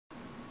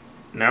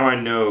Now I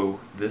know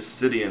this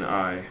city and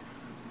I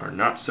are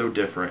not so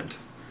different.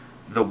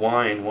 The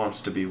wine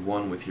wants to be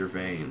one with your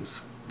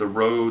veins. The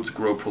roads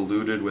grow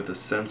polluted with a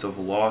sense of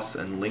loss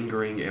and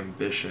lingering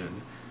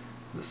ambition.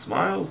 The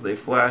smiles they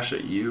flash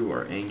at you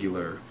are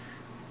angular.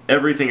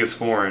 Everything is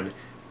foreign,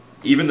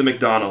 even the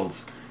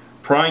McDonald's.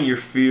 Prying your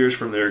fears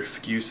from their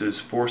excuses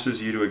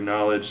forces you to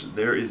acknowledge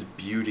there is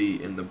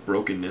beauty in the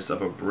brokenness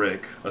of a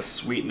brick, a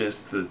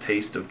sweetness to the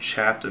taste of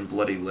chapped and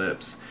bloody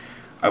lips.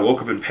 I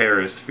woke up in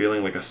Paris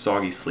feeling like a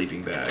soggy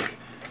sleeping bag.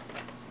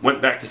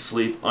 Went back to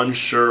sleep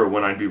unsure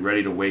when I'd be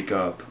ready to wake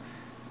up.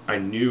 I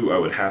knew I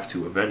would have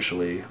to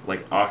eventually.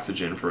 Like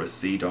oxygen for a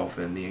sea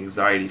dolphin, the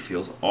anxiety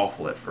feels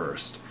awful at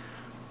first.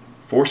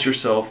 Force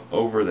yourself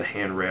over the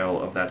handrail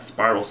of that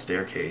spiral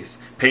staircase.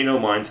 Pay no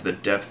mind to the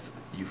depth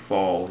you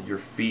fall. Your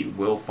feet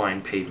will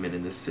find pavement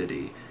in this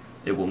city.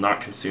 It will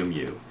not consume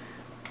you.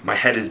 My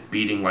head is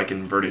beating like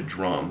inverted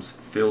drums,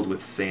 filled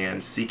with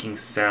sand, seeking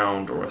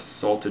sound or a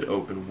salted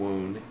open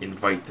wound.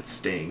 Invite the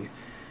sting.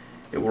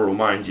 It will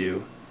remind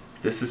you,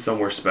 this is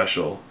somewhere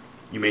special.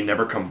 You may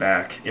never come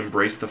back.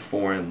 Embrace the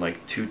foreign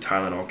like 2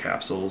 Tylenol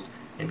capsules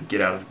and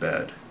get out of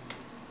bed.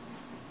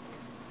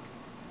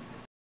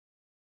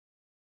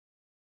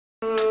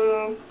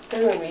 This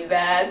is gonna be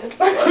bad. This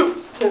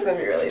is gonna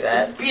be really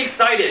bad. Be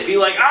excited. Be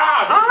like,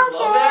 ah, did you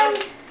love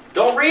that?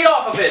 Don't read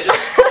off of it.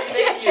 Just say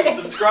thank you.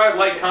 Subscribe,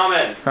 like,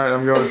 comment. Alright,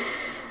 I'm going.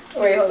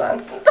 Wait, hold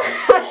on. Oh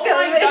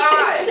my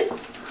god!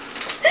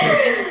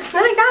 No,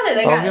 I got it.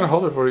 I was got gonna it.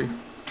 hold it for you.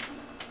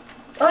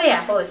 Oh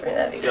yeah, hold it for me.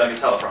 That'd be You're good. like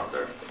a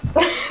teleprompter.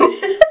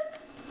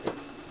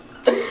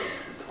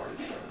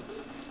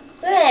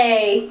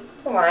 Hey,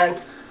 come on.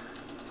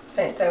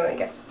 Alright, so I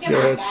go.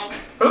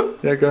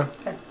 Yeah, go.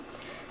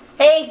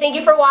 Hey, thank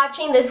you for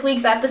watching this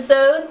week's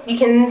episode. You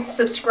can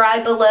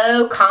subscribe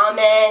below,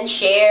 comment,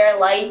 share,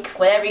 like,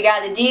 whatever you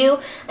gotta do.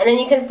 And then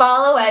you can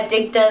follow at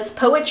Dick Does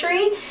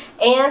Poetry.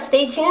 And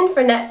stay tuned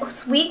for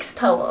next week's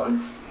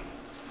poem.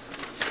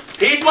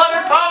 Peace, love,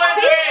 and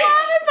poetry! Peace,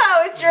 love, and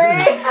poetry!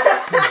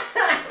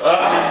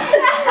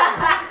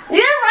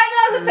 You didn't write it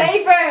on the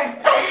paper!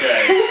 Okay,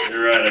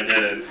 you're right, I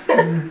did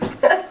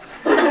it.